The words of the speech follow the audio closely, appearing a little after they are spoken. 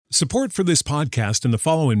Support for this podcast and the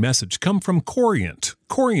following message come from Corient.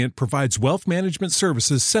 Corient provides wealth management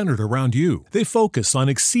services centered around you. They focus on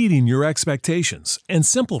exceeding your expectations and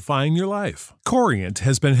simplifying your life. Corient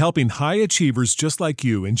has been helping high achievers just like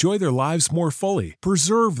you enjoy their lives more fully,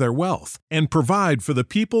 preserve their wealth, and provide for the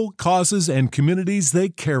people, causes, and communities they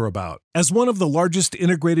care about. As one of the largest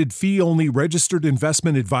integrated fee-only registered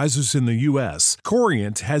investment advisors in the U.S.,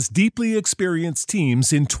 Corient has deeply experienced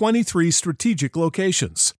teams in 23 strategic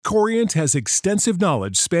locations. Corient has extensive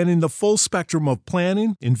knowledge spanning the full spectrum of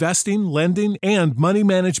planning, investing, lending, and money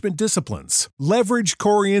management disciplines. Leverage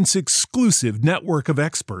Corient's exclusive network of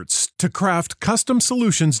experts to craft custom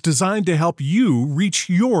solutions designed to help you reach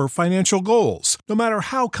your financial goals, no matter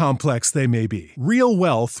how complex they may be. Real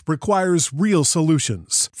wealth requires real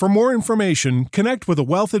solutions. For more information, connect with a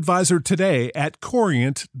wealth advisor today at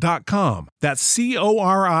Corient.com. That's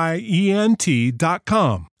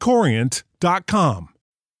Corient.com. Corient.com.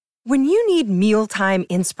 When you need mealtime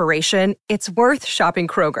inspiration, it's worth shopping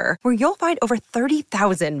Kroger, where you'll find over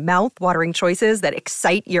 30,000 mouth-watering choices that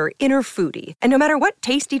excite your inner foodie. And no matter what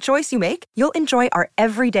tasty choice you make, you'll enjoy our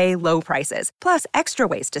everyday low prices, plus extra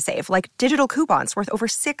ways to save, like digital coupons worth over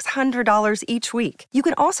 $600 each week. You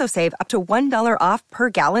can also save up to $1 off per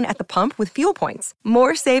gallon at the pump with fuel points.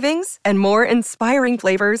 More savings and more inspiring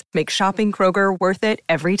flavors make shopping Kroger worth it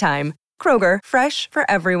every time. Kroger, fresh for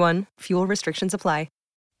everyone. Fuel restrictions apply.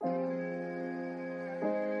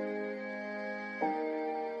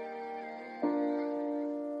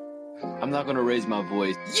 I'm not gonna raise my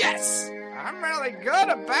voice. Yes! I'm really good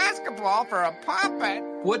at basketball for a puppet.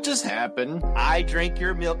 What just happened? I drank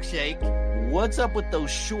your milkshake. What's up with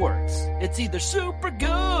those shorts? It's either super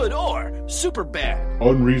good or super bad.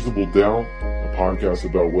 Unreasonable Doubt, a podcast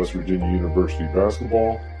about West Virginia University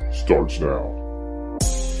basketball, starts now.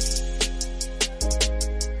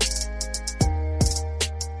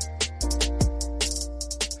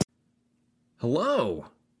 Hello.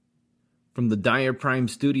 From the Dyer Prime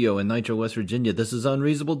Studio in Nitro, West Virginia, this is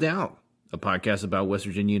Unreasonable Doubt, a podcast about West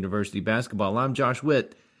Virginia University basketball. I'm Josh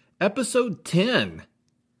Witt. Episode 10,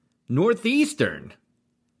 Northeastern.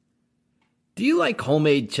 Do you like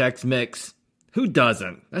homemade Chex Mix? Who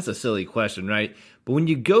doesn't? That's a silly question, right? But when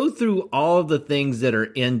you go through all of the things that are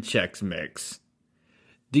in Chex Mix,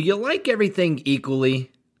 do you like everything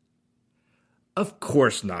equally? Of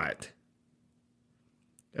course not.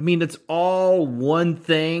 I mean, it's all one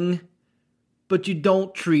thing, but you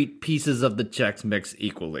don't treat pieces of the Chex Mix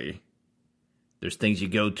equally. There's things you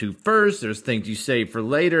go to first, there's things you save for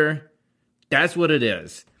later. That's what it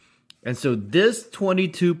is. And so this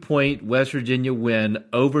 22-point West Virginia win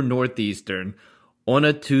over Northeastern on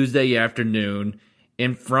a Tuesday afternoon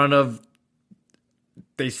in front of,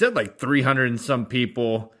 they said like 300 and some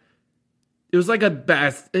people. It was like a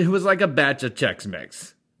batch of Chex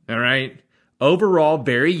Mix. All right? Overall,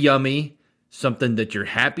 very yummy. Something that you're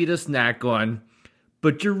happy to snack on,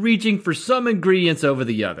 but you're reaching for some ingredients over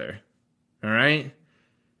the other. All right?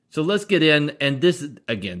 So let's get in. And this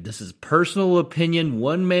is personal opinion,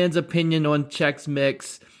 one man's opinion on Chex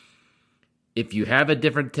Mix. If you have a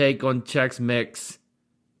different take on Chex Mix,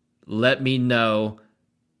 let me know.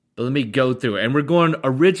 But let me go through it. And we're going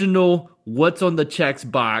original, what's on the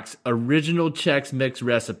Chex box, original Chex Mix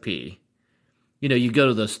recipe. You know, you go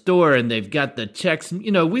to the store and they've got the Chex.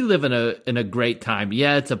 You know, we live in a great time.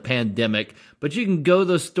 Yeah, it's a pandemic, but you can go to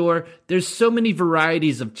the store. There's so many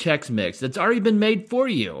varieties of Chex Mix that's already been made for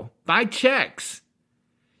you by Chex.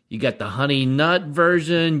 You got the honey nut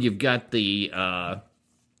version. You've got the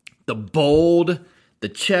bold, the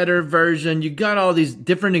cheddar version. You got all these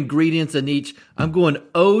different ingredients in each. I'm going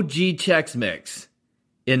OG Chex Mix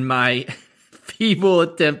in my feeble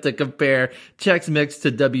attempt to compare Chex Mix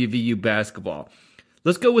to WVU basketball.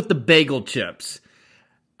 Let's go with the bagel chips.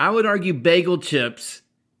 I would argue bagel chips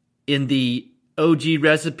in the OG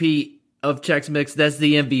recipe of Chex Mix, that's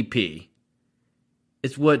the MVP.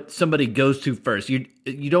 It's what somebody goes to first. You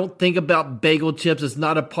don't think about bagel chips. It's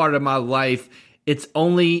not a part of my life. It's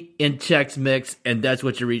only in Chex Mix, and that's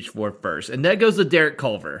what you reach for first. And that goes to Derek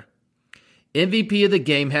Culver. MVP of the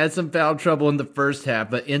game, had some foul trouble in the first half,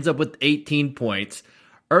 but ends up with 18 points.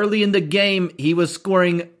 Early in the game, he was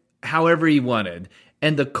scoring however he wanted.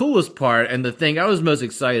 And the coolest part, and the thing I was most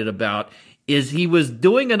excited about, is he was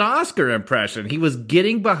doing an Oscar impression. He was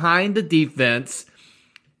getting behind the defense.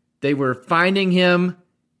 They were finding him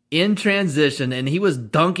in transition, and he was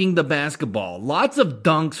dunking the basketball. Lots of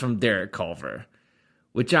dunks from Derek Culver,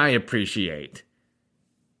 which I appreciate.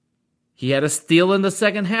 He had a steal in the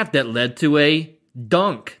second half that led to a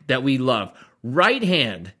dunk that we love. Right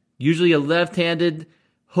hand, usually a left-handed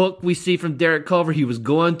hook we see from Derek Culver. He was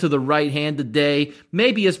going to the right hand today.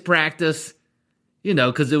 Maybe his practice,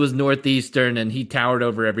 because it was Northeastern and he towered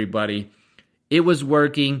over everybody. It was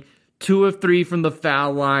working. 2 of 3 from the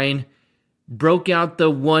foul line. Broke out the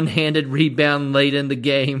one-handed rebound late in the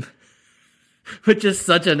game, which is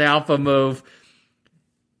such an alpha move.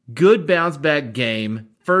 Good bounce-back game.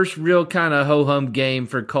 First real kind of ho-hum game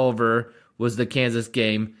for Culver was the Kansas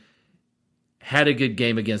game. Had a good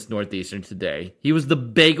game against Northeastern today. He was the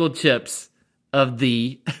bagel chips of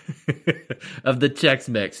the of the Chex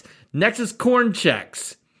Mix. Next is Corn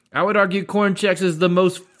Chex. I would argue Corn Chex is the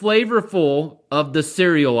most flavorful of the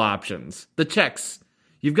cereal options. The Chex.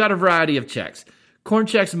 You've got a variety of Chex. Corn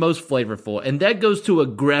Chex most flavorful, and that goes to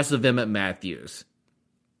aggressive Emmett Matthews.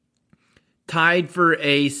 Tied for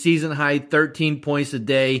a season-high 13 points a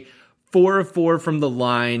day, 4 of 4 from the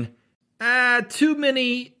line. Too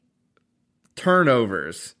many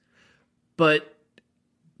turnovers. But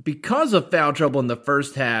because of foul trouble in the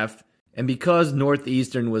first half, and because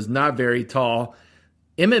Northeastern was not very tall,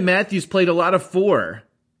 Emmett Matthews played a lot of 4.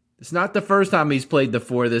 It's not the first time he's played the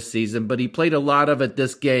 4 this season, but he played a lot of it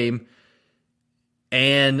this game.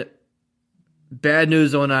 And bad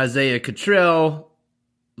news on Isaiah Cottrell.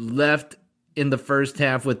 Left in the first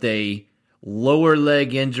half with a lower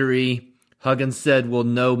leg injury. Huggins said we'll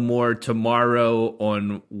know more tomorrow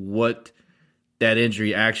on what that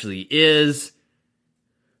injury actually is.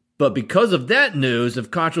 But because of that news,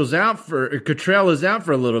 if Cottrell is out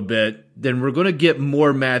for a little bit, then we're going to get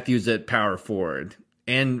more Matthews at power forward.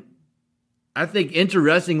 And I think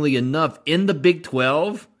interestingly enough, in the Big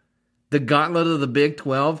 12, the gauntlet of the Big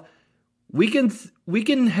 12, we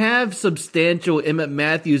can have substantial Emmett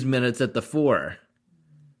Matthews minutes at the 4.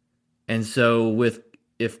 And so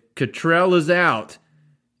if Cottrell is out,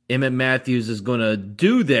 Emmett Matthews is going to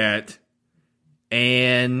do that.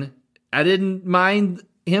 And I didn't mind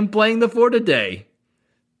him playing the 4 today.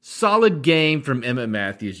 Solid game from Emmett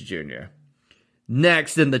Matthews Jr.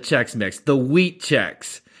 Next in the Chex Mix, the Wheat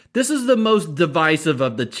Chex. This is the most divisive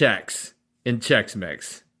of the Chex in Chex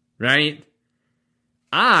Mix, right?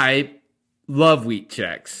 I love Wheat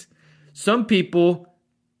Chex. Some people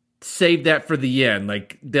save that for the end.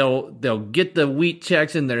 Like they'll get the Wheat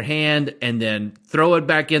Chex in their hand and then throw it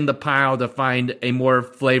back in the pile to find a more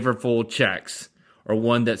flavorful Chex or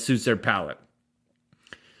one that suits their palate.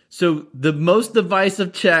 So the most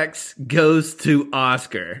divisive Chex goes to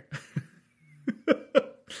Oscar.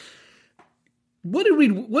 What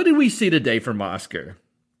did we see today from Oscar?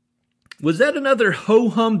 Was that another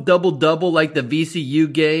ho-hum double-double like the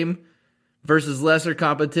VCU game versus lesser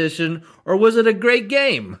competition? Or was it a great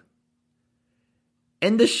game?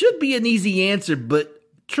 And this should be an easy answer, but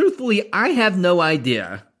truthfully, I have no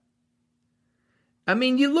idea. I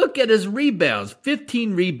mean, you look at his rebounds,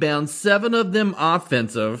 15 rebounds, 7 of them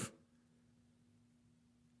offensive,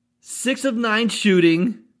 6 of 9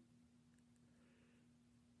 shooting.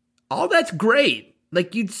 All that's great.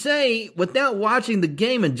 Like you'd say, without watching the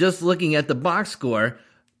game and just looking at the box score,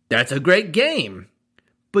 that's a great game.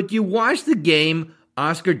 But you watch the game,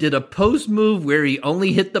 Oscar did a post move where he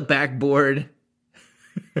only hit the backboard.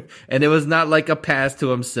 And it was not like a pass to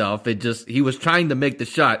himself. He was trying to make the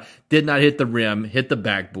shot, did not hit the rim, hit the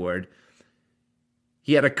backboard.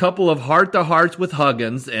 He had a couple of heart-to-hearts with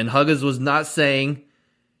Huggins, and Huggins was not saying,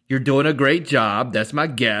 "You're doing a great job." That's my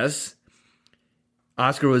guess.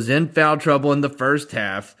 Oscar was in foul trouble in the first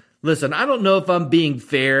half. Listen, I don't know if I'm being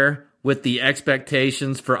fair with the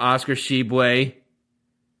expectations for Oscar Tshiebwe.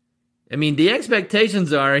 I mean, the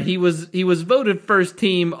expectations are he was voted first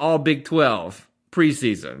team All Big 12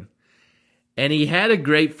 preseason. And he had a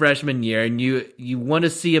great freshman year, and you want to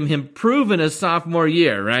see him improve in his sophomore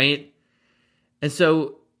year, right? And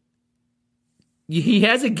so he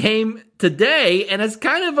has a game today, and it's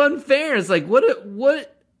kind of unfair. It's like,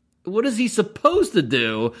 what is he supposed to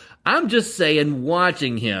do? I'm just saying,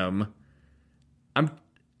 watching him,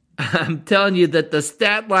 I'm telling you that the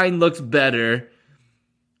stat line looks better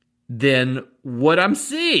than what I'm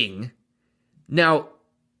seeing. Now,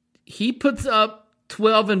 he puts up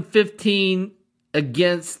 12 and 15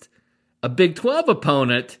 against a Big 12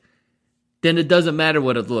 opponent, then it doesn't matter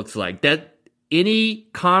what it looks like. That any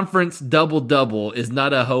conference double-double is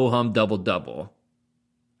not a ho-hum double-double.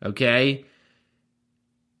 Okay?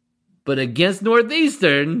 But against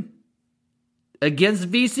Northeastern, against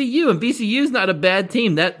VCU, and VCU's not a bad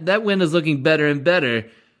team. That win is looking better and better.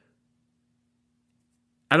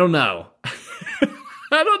 I don't know.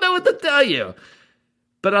 I don't know what to tell you.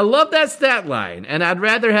 But I love that stat line, and I'd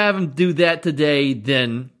rather have him do that today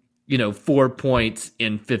than, 4 points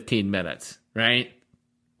in 15 minutes, right?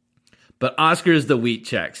 But Oscar is the Wheat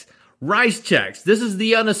Chex. Rice checks. This is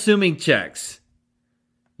the unassuming checks.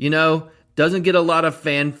 Doesn't get a lot of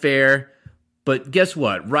fanfare, but guess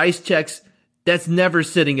what? Rice checks, that's never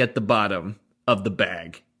sitting at the bottom of the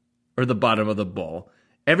bag or the bottom of the bowl.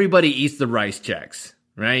 Everybody eats the rice checks,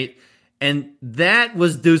 right? And that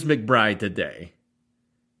was Deuce McBride today.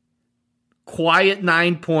 Quiet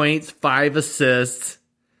 9 points, 5 assists.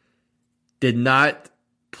 Did not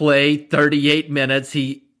play 38 minutes.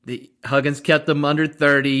 Huggins kept him under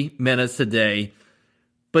 30 minutes today.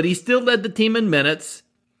 But he still led the team in minutes.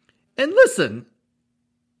 And listen,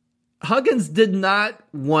 Huggins did not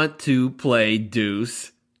want to play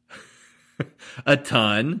Deuce a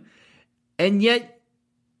ton. And yet,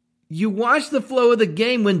 you watch the flow of the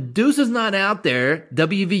game. When Deuce is not out there,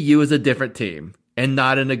 WVU is a different team. And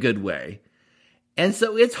not in a good way. And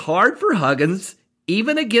so it's hard for Huggins,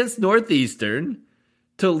 even against Northeastern,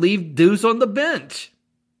 to leave Deuce on the bench.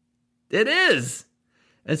 It is.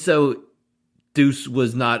 And so Deuce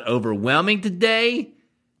was not overwhelming today.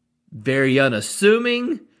 Very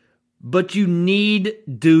unassuming. But you need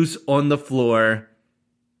Deuce on the floor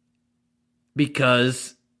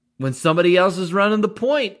because when somebody else is running the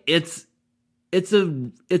point, it's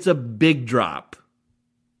a big drop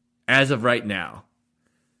as of right now.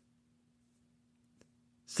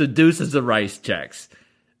 So Deuce is the rice checks.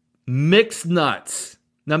 Mixed nuts.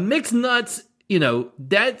 Now mixed nuts,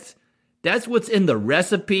 that's what's in the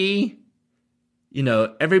recipe.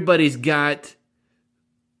 Everybody's got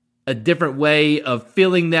a different way of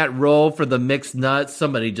filling that role for the mixed nuts.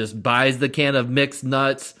 Somebody just buys the can of mixed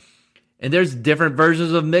nuts. And there's different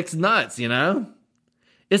versions of mixed nuts,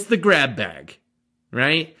 It's the grab bag,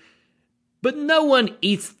 right? But no one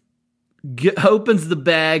opens the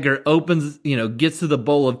bag or gets to the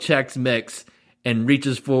bowl of Chex Mix and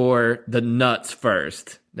reaches for the nuts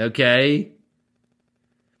first, okay?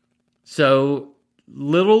 So,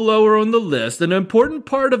 little lower on the list. An important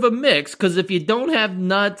part of a mix, because if you don't have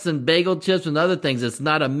nuts and bagel chips and other things, it's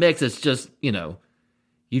not a mix. It's just,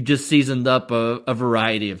 you just seasoned up a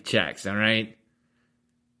variety of Chex, all right?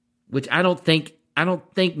 Which I don't think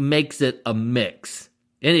makes it a mix.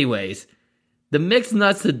 Anyways, the mixed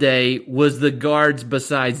nuts today was the guards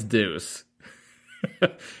besides Deuce.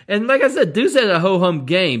 And like I said, Deuce had a ho-hum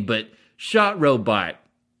game, but shot robot.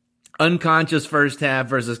 Unconscious first half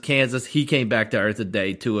versus Kansas. He came back to earth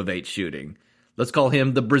today, 2 of 8 shooting. Let's call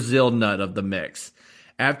him the Brazil nut of the mix.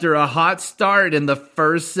 After a hot start in the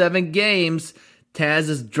first 7 games, Taz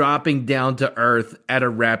is dropping down to earth at a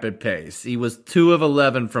rapid pace. He was 2 of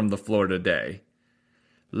 11 from the floor today.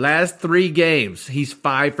 Last 3 games, he's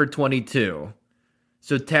 5 for 22.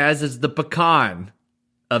 So Taz is the pecan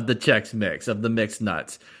of the Chex Mix, of the mixed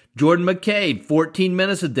nuts. Jordan McCabe, 14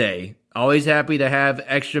 minutes a day. Always happy to have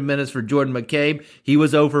extra minutes for Jordan McCabe. He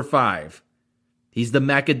was 0 for 5. He's the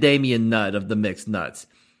macadamia nut of the mixed nuts.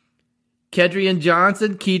 Kedrian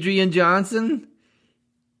Johnson,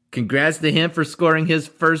 congrats to him for scoring his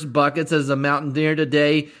first buckets as a Mountaineer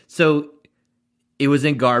today. So it was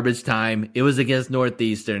in garbage time. It was against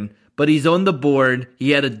Northeastern. But he's on the board. He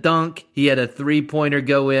had a dunk. He had a 3-pointer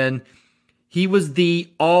go in. He was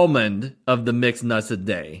the almond of the mixed nuts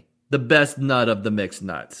today. The best nut of the mixed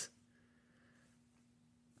nuts.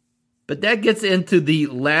 But that gets into the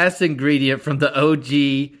last ingredient from the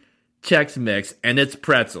OG Chex Mix, and it's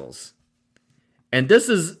pretzels. And this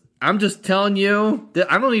is, I'm just telling you,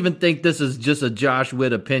 I don't even think this is just a Josh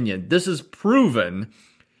Witt opinion. This is proven.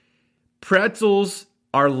 Pretzels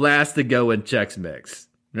are last to go in Chex Mix,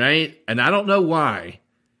 right? And I don't know why,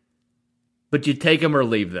 but you take them or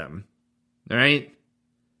leave them, right?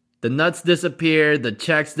 The nuts disappear, the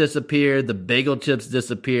Chex disappear, the bagel chips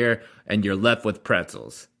disappear, and you're left with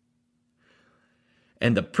pretzels.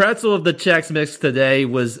 And the pretzel of the Chex Mix today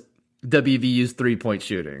was WVU's 3-point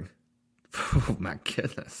shooting. Oh my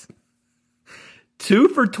goodness. 2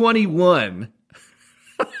 for 21.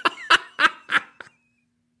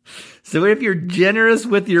 So if you're generous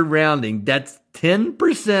with your rounding, that's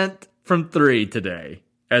 10% from 3 today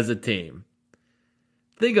as a team.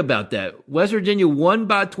 Think about that. West Virginia won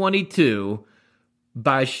by 22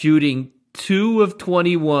 by shooting 2 of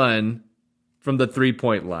 21 from the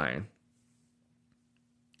 3-point line.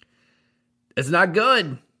 It's not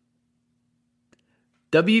good.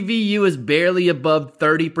 WVU is barely above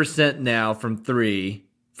 30% now from 3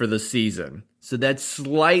 for the season. So that's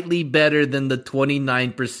slightly better than the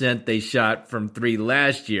 29% they shot from 3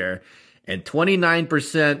 last year. And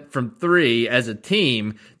 29% from 3 as a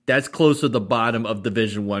team, that's close to the bottom of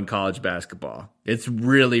Division I college basketball. It's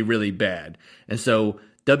really, really bad. And so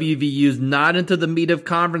WVU's not into the meat of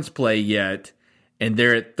conference play yet, and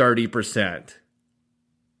they're at 30%.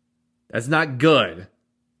 That's not good.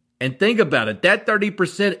 And think about it. That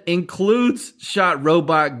 30% includes Shot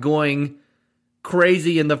Robot going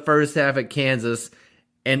crazy in the first half at Kansas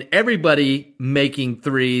and everybody making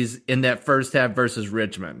threes in that first half versus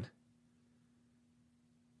Richmond.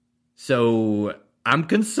 So I'm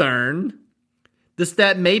concerned. The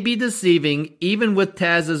stat may be deceiving, even with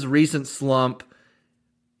Taz's recent slump.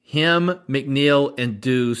 Him, McNeil, and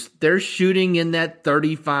Deuce, they're shooting in that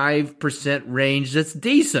 35% range. That's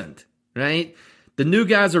decent, right? The new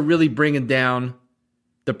guys are really bringing down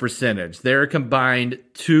the percentage. They're combined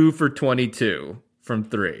 2 for 22 from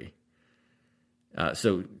 3.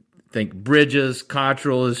 So think Bridges,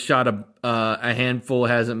 Cottrell has shot a handful,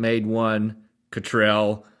 hasn't made one.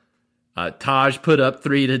 Cottrell. Taj put up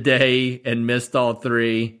 3 today and missed all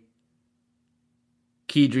 3.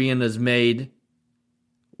 Kedrian has made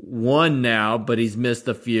 1 now, but he's missed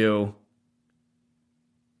a few.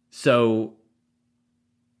 So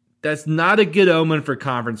that's not a good omen for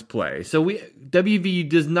conference play. So WVU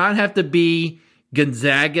does not have to be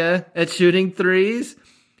Gonzaga at shooting threes,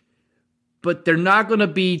 but they're not going to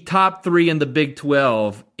be top 3 in the Big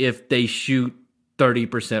 12 if they shoot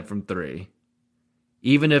 30% from 3.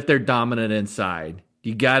 Even if they're dominant inside.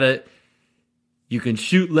 You can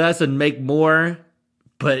shoot less and make more,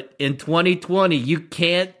 but in 2020, you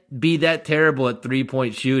can't be that terrible at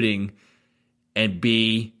 3-point shooting and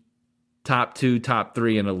be top 2, top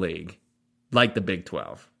 3 in a league like the Big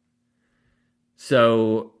 12.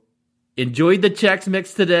 So enjoyed the checks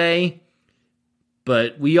mix today,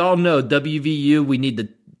 but we all know WVU,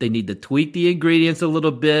 they need to tweak the ingredients a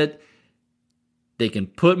little bit. They can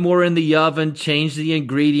put more in the oven, change the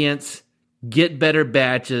ingredients, get better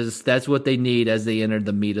batches. That's what they need as they enter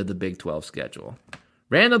the meat of the Big 12 schedule.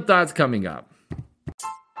 Random thoughts coming up.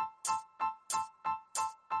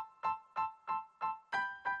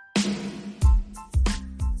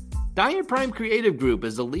 Dyer Prime Creative Group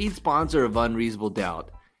is the lead sponsor of Unreasonable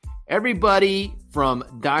Doubt. Everybody from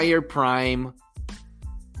Dyer Prime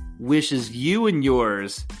wishes you and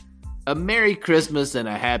yours a Merry Christmas and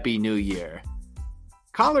a Happy New Year.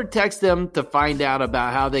 Call or text them to find out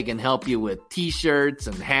about how they can help you with t-shirts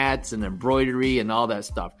and hats and embroidery and all that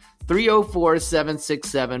stuff.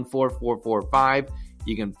 304-767-4445.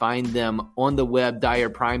 You can find them on the web,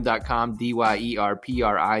 dyerprime.com,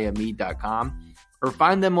 dyerprime.com, or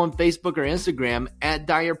find them on Facebook or Instagram at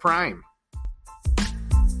Dyer Prime.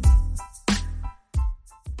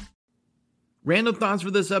 Random thoughts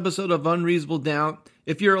for this episode of Unreasonable Doubt.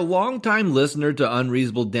 If you're a longtime listener to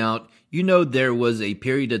Unreasonable Doubt, you know there was a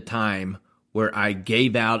period of time where I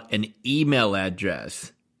gave out an email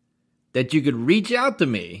address that you could reach out to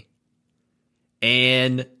me.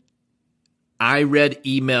 And I read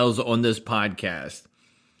emails on this podcast.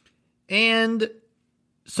 And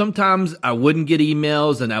sometimes I wouldn't get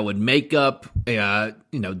emails and I would make up,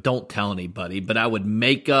 don't tell anybody, but I would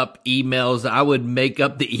make up emails. I would make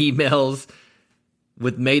up the emails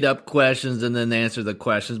with made up questions and then answer the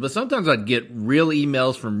questions. But sometimes I'd get real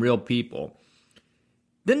emails from real people.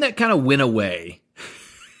 Then that kind of went away.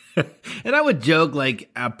 And I would joke like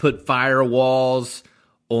I put firewalls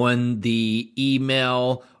on the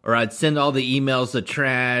email, or I'd send all the emails to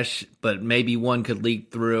trash, but maybe one could leak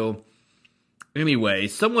through. Anyway,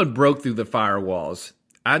 someone broke through the firewalls.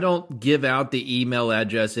 I don't give out the email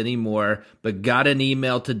address anymore, but got an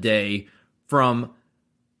email today from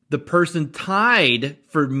the person tied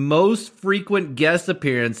for most frequent guest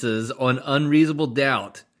appearances on Unreasonable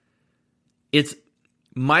Doubt. It's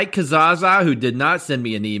Mike Kazaza, who did not send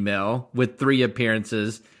me an email with 3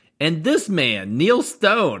 appearances, and this man, Neil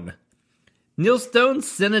Stone. Neil Stone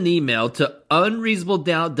sent an email to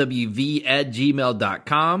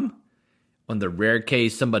unreasonabledoubtwv@gmail.com. On the rare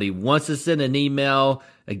case somebody wants to send an email,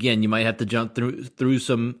 again, you might have to jump through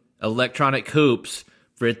some electronic hoops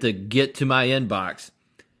for it to get to my inbox.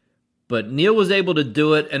 But Neil was able to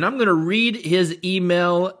do it, and I'm going to read his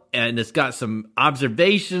email, and it's got some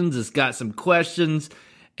observations, it's got some questions,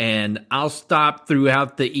 and I'll stop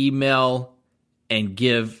throughout the email and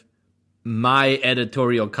give my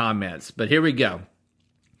editorial comments. But here we go.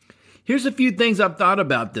 Here's a few things I've thought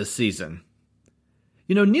about this season.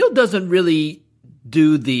 Neil doesn't really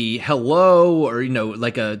do the hello or,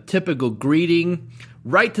 like a typical greeting,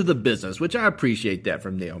 right to the business, which I appreciate that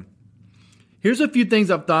from Neil. Here's a few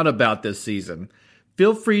things I've thought about this season.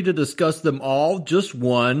 Feel free to discuss them all, just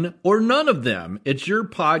one, or none of them. It's your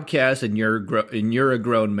podcast and you're a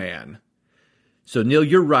grown man. So, Neil,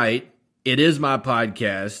 you're right. It is my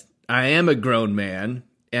podcast. I am a grown man,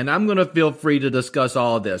 and I'm going to feel free to discuss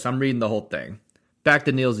all of this. I'm reading the whole thing. Back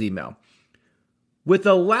to Neil's email. With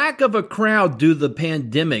a lack of a crowd due to the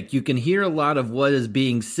pandemic, you can hear a lot of what is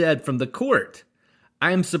being said from the court.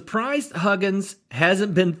 I am surprised Huggins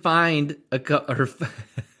hasn't been fined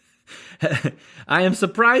I am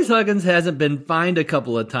surprised Huggins hasn't been fined a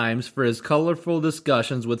couple of times for his colorful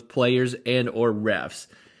discussions with players and or refs.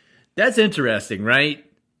 That's interesting, right?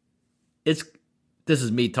 This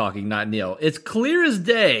is me talking, not Neil. It's clear as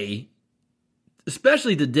day,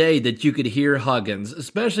 especially today, that you could hear Huggins,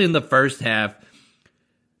 especially in the first half.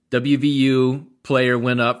 WVU player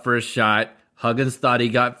went up for a shot. Huggins thought he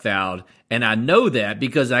got fouled. And I know that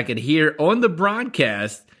because I could hear on the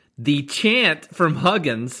broadcast the chant from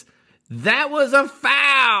Huggins, "That was a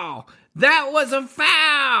foul! That was a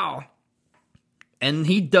foul!" And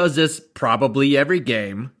he does this probably every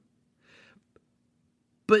game.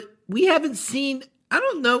 But we haven't seen, I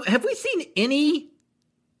don't know, have we seen any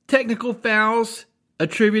technical fouls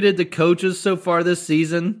attributed to coaches so far this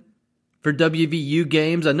season for WVU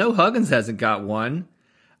games? I know Huggins hasn't got one.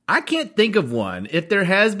 I can't think of one. If there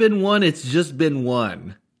has been one, it's just been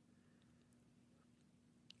one.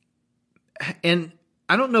 And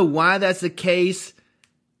I don't know why that's the case.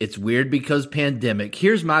 It's weird because pandemic.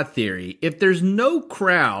 Here's my theory. If there's no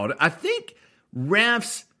crowd, I think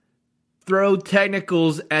refs throw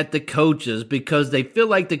technicals at the coaches because they feel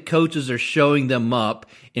like the coaches are showing them up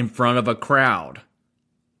in front of a crowd.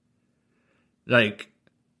 Like,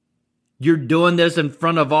 you're doing this in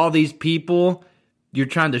front of all these people. You're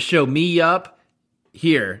trying to show me up.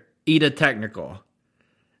 Here, eat a technical.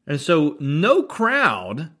 And so no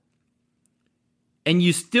crowd, and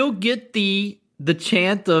you still get the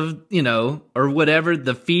chant of, or whatever,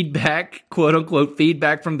 the feedback, quote unquote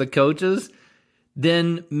feedback from the coaches,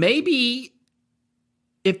 then maybe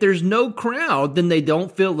if there's no crowd, then they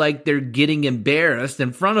don't feel like they're getting embarrassed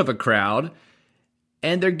in front of a crowd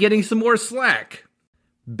and they're getting some more slack.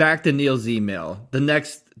 Back to Neil's email. The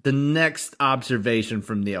next observation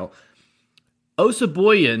from Neil.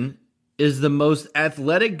 Osabuoyen is the most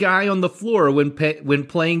athletic guy on the floor when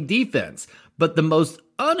playing defense, but the most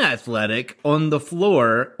unathletic on the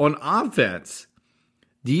floor on offense.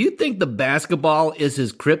 Do you think the basketball is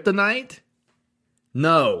his kryptonite?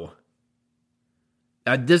 No.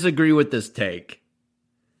 I disagree with this take.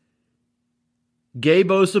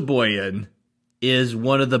 Gabe Osabuoyen is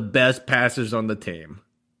one of the best passers on the team.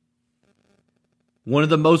 One of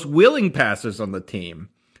the most willing passers on the team.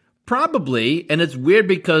 Probably, and it's weird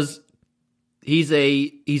because he's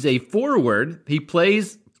a forward. He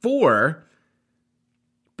plays 4,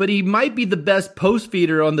 but he might be the best post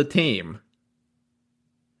feeder on the team.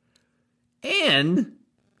 And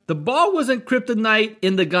the ball wasn't kryptonite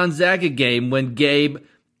in the Gonzaga game when Gabe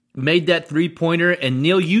made that 3-pointer. And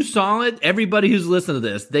Neil, you saw it. Everybody who's listening to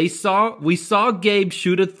this, we saw Gabe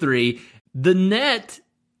shoot a 3. The net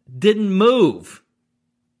didn't move.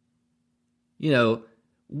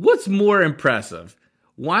 What's more impressive?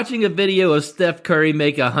 Watching a video of Steph Curry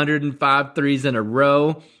make 105 threes in a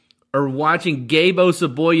row, or watching Gabe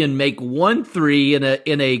Osabuoyen make 1 3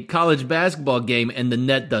 in a college basketball game and the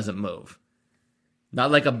net doesn't move?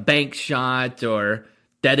 Not like a bank shot or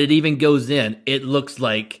that it even goes in. It looks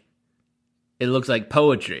like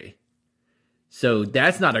poetry. So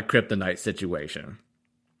that's not a kryptonite situation.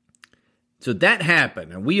 So that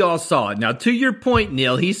happened, and we all saw it. Now, to your point,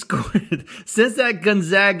 Neil, he scored, since that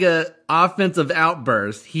Gonzaga offensive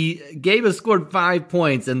outburst, Gabe has scored 5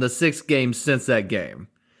 points in the 6 games since that game.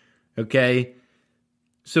 Okay?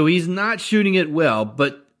 So he's not shooting it well,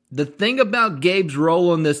 but the thing about Gabe's role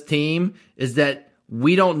on this team is that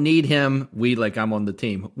we don't need him, I'm on the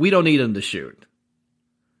team, we don't need him to shoot.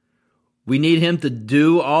 We need him to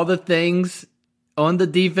do all the things on the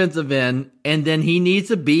defensive end, and then he needs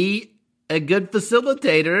to be a good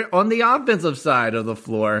facilitator on the offensive side of the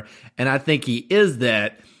floor. And I think he is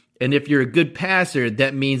that. And if you're a good passer,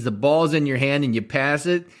 that means the ball's in your hand and you pass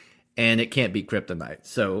it, and it can't be kryptonite.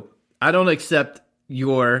 So I don't accept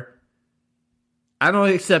your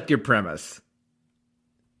premise.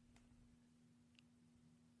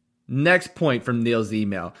 Next point from Neil's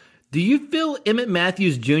email. Do you feel Emmett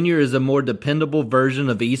Matthews Jr. is a more dependable version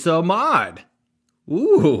of Issa Ahmad?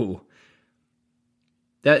 Ooh.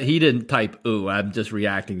 That he didn't type ooh, I'm just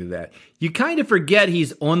reacting to that. You kind of forget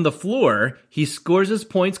he's on the floor, he scores his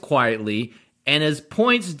points quietly, and his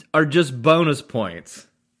points are just bonus points.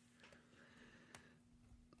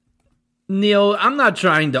 Neil, I'm not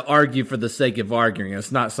trying to argue for the sake of arguing.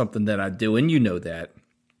 It's not something that I do, and you know that.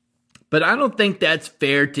 But I don't think that's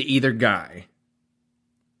fair to either guy.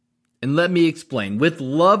 And let me explain. With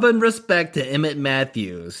love and respect to Emmett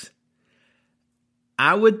Matthews,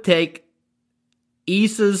 I would take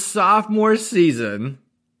Issa's sophomore season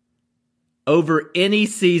over any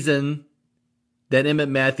season that Emmett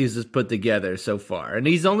Matthews has put together so far. And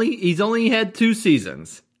he's only had 2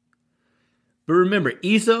 seasons. But remember,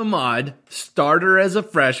 Issa Ahmad, starter as a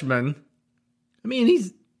freshman. I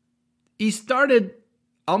mean, he started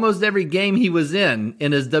almost every game he was in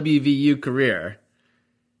his WVU career.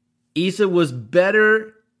 Issa was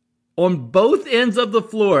better on both ends of the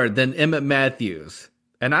floor than Emmett Matthews.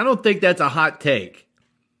 And I don't think that's a hot take.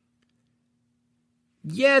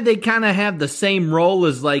 Yeah, they kind of have the same role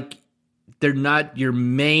as, like, they're not your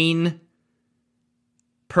main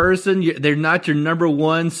person. They're not your number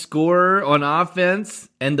one scorer on offense,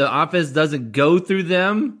 and the offense doesn't go through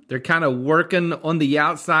them. They're kind of working on the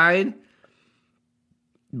outside.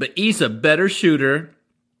 But Issa, better shooter.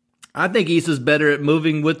 I think Issa's better at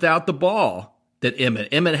moving without the ball than Emmett.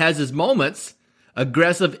 Emmett has his moments.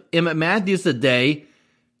 Aggressive Emmett Matthews today.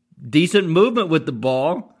 Decent movement with the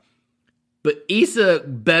ball. But Issa,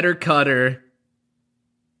 better cutter.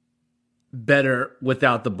 Better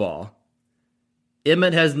without the ball.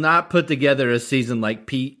 Emmett has not put together a season like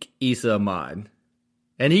peak Issa Ahmad.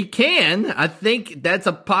 And he can. I think that's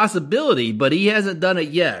a possibility, but he hasn't done it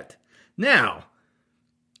yet. Now,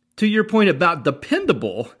 to your point about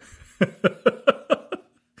dependable,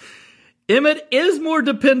 Emmett is more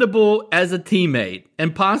dependable as a teammate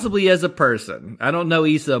and possibly as a person. I don't know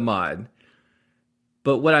Issa Ahmad.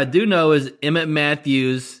 But what I do know is Emmett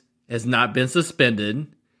Matthews has not been suspended.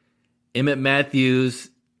 Emmett Matthews,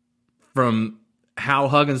 from how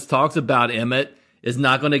Huggins talks about Emmett, is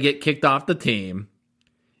not going to get kicked off the team.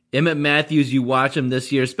 Emmett Matthews, you watch him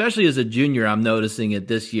this year, especially as a junior, I'm noticing it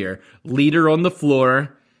this year. Leader on the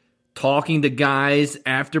floor, talking to guys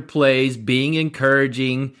after plays, being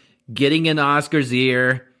encouraging, getting in Oscar's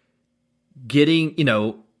ear, getting,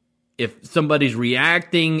 if somebody's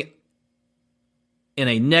reacting in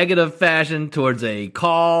a negative fashion towards a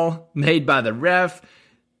call made by the ref,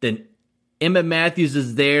 then Emmett Matthews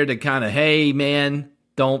is there to kind of, hey, man,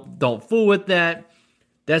 don't fool with that.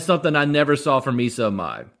 That's something I never saw from Issa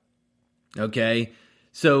Ahmad. Okay?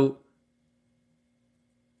 So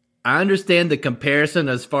I understand the comparison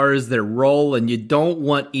as far as their role, and you don't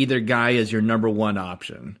want either guy as your number one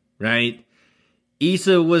option, right?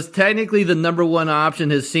 Issa was technically the number one option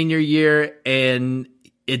his senior year, and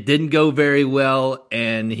it didn't go very well,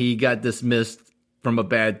 and he got dismissed from a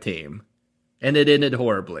bad team. And it ended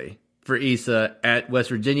horribly for Issa at West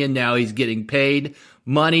Virginia. Now he's getting paid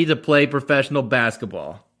money to play professional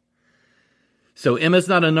basketball. So Emmett's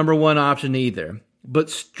not a number one option either. But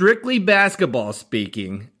strictly basketball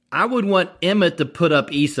speaking, I would want Emmett to put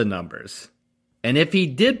up Issa numbers. And if he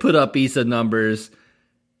did put up Issa numbers,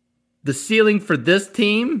 the ceiling for this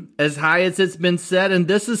team, as high as it's been set, and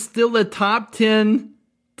this is still a top 10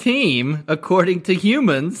 team, according to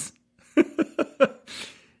humans,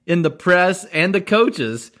 in the press and the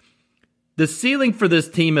coaches, the ceiling for this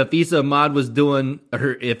team, if Issa Ahmad was doing,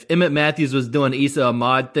 or if Emmett Matthews was doing Issa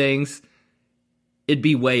Ahmad things, it'd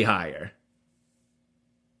be way higher.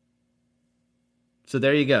 So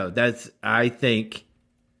there you go. That's what I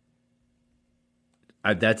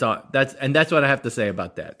have to say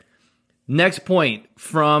about that. Next point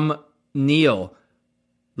from Neil.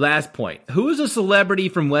 Last point. Who is a celebrity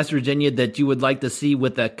from West Virginia that you would like to see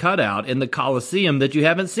with a cutout in the Coliseum that you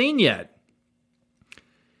haven't seen yet?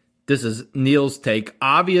 This is Neil's take.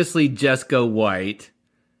 Obviously, Jesco White,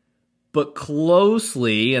 but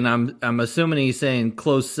closely, and I'm assuming he's saying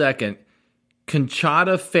close second,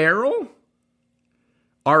 Conchata Ferrell?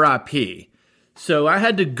 R.I.P. So I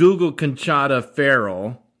had to Google Conchata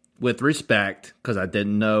Ferrell with respect because I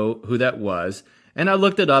didn't know who that was. And I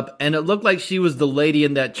looked it up, and it looked like she was the lady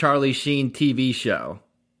in that Charlie Sheen TV show.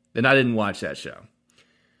 And I didn't watch that show.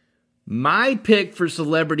 My pick for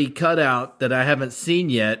celebrity cutout that I haven't seen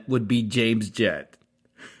yet would be James Jett.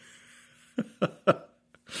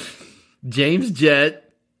 James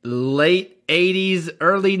Jett, late 80s,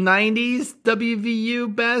 early 90s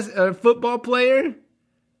WVU football player.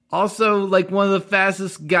 Also, like one of the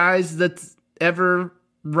fastest guys that's ever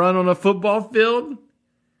run on a football field.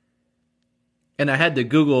 And I had to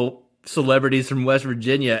Google celebrities from West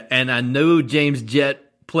Virginia, and I knew James Jett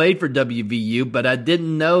played for WVU, but I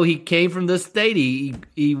didn't know he came from this state.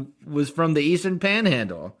 He was from the Eastern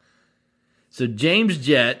Panhandle. So James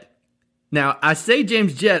Jett. Now, I say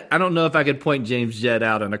James Jett, I don't know if I could point James Jett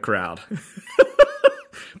out in a crowd.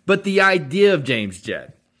 But the idea of James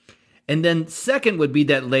Jett. And then second would be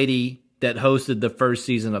that lady that hosted the first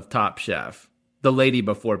season of Top Chef, the lady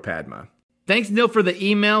before Padma. Thanks, Neil, for the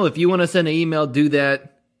email. If you want to send an email, do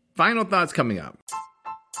that. Final thoughts coming up.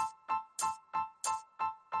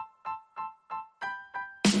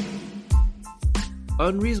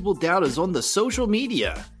 Unreasonable Doubt is on the social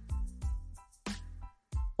media.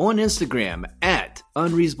 on Instagram at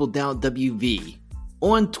UnreasonableDoubtWV,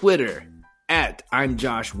 on Twitter at I'm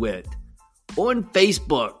Josh Witt, on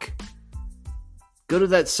Facebook. Go to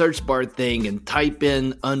that search bar thing and type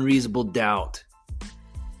in Unreasonable Doubt.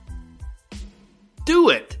 Do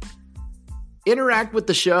it. Interact with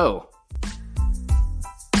the show.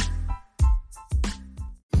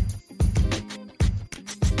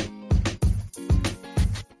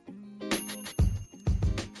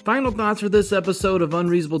 Final thoughts for this episode of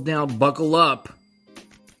Unreasonable Doubt. Buckle up.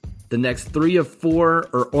 The next 3 of 4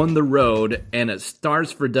 are on the road, and it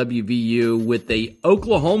starts for WVU with the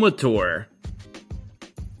Oklahoma tour.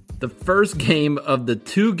 The first game of the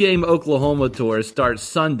 2-game Oklahoma tour starts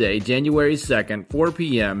Sunday, January 2nd, 4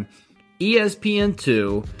 p.m.,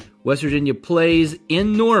 ESPN2. West Virginia plays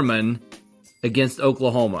in Norman against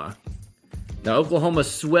Oklahoma. Now, Oklahoma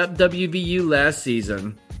swept WVU last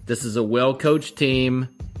season. This is a well-coached team.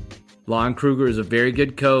 Lon Kruger is a very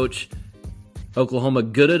good coach. Oklahoma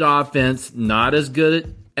good at offense, not as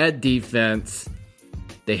good at defense.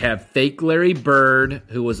 They have fake Larry Bird,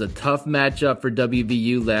 who was a tough matchup for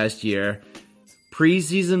WVU last year.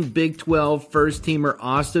 Preseason Big 12 first-teamer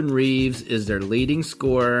Austin Reeves is their leading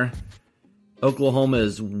scorer. Oklahoma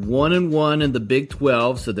is 1-1 in the Big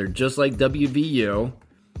 12, so they're just like WVU.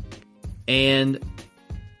 And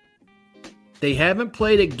they haven't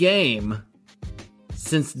played a game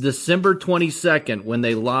since December 22nd when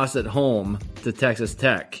they lost at home to Texas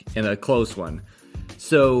Tech in a close one.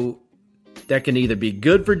 So that can either be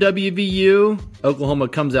good for WVU, Oklahoma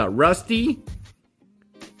comes out rusty,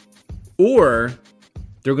 or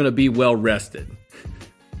they're going to be well rested.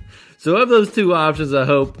 So of those two options, I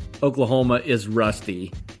hope Oklahoma is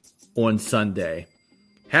rusty on Sunday.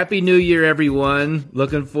 Happy New Year, everyone.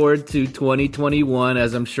 Looking forward to 2021,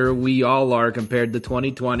 as I'm sure we all are compared to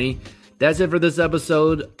 2020. That's it for this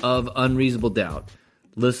episode of Unreasonable Doubt.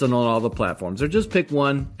 Listen on all the platforms, or just pick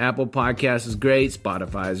one. Apple Podcasts is great.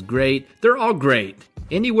 Spotify is great. They're all great.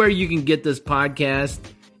 Anywhere you can get this podcast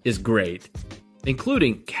is great,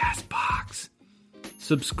 including CastBox.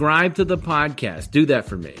 Subscribe to the podcast. Do that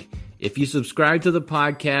for me. If you subscribe to the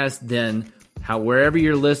podcast, then wherever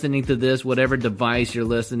you're listening to this, whatever device you're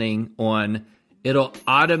listening on, it'll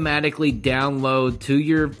automatically download to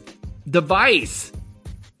your device.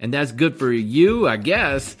 And that's good for you, I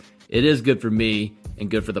guess. It is good for me and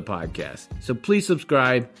good for the podcast. So please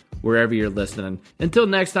subscribe wherever you're listening. Until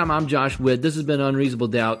next time, I'm Josh Witt. This has been Unreasonable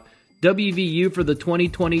Doubt. WVU for the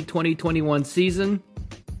 2020-2021 season,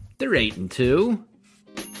 they're 8-2.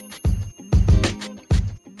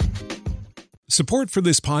 Support for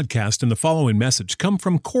this podcast and the following message come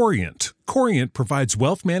from Corient. Corient provides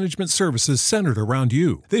wealth management services centered around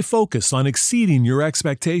you. They focus on exceeding your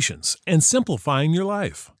expectations and simplifying your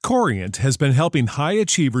life. Corient has been helping high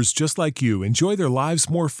achievers just like you enjoy their lives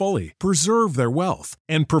more fully, preserve their wealth,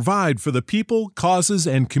 and provide for the people, causes,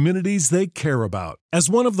 and communities they care about. As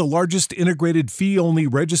one of the largest integrated fee-only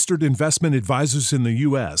registered investment advisors in the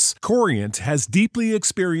U.S., Corient has deeply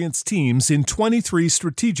experienced teams in 23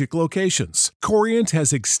 strategic locations. Corient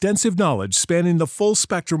has extensive knowledge spanning the full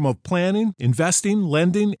spectrum of planning, investing,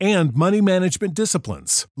 lending, and money management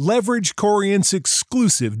disciplines. Leverage Corient's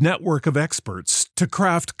exclusive network of experts to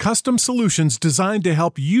craft custom solutions designed to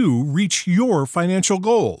help you reach your financial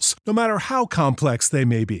goals, no matter how complex they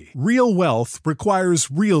may be. Real wealth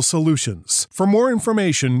requires real solutions. For more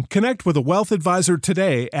information, connect with a wealth advisor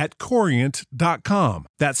today at Corient.com.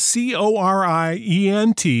 That's Corient.com.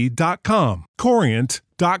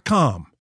 Corient.com.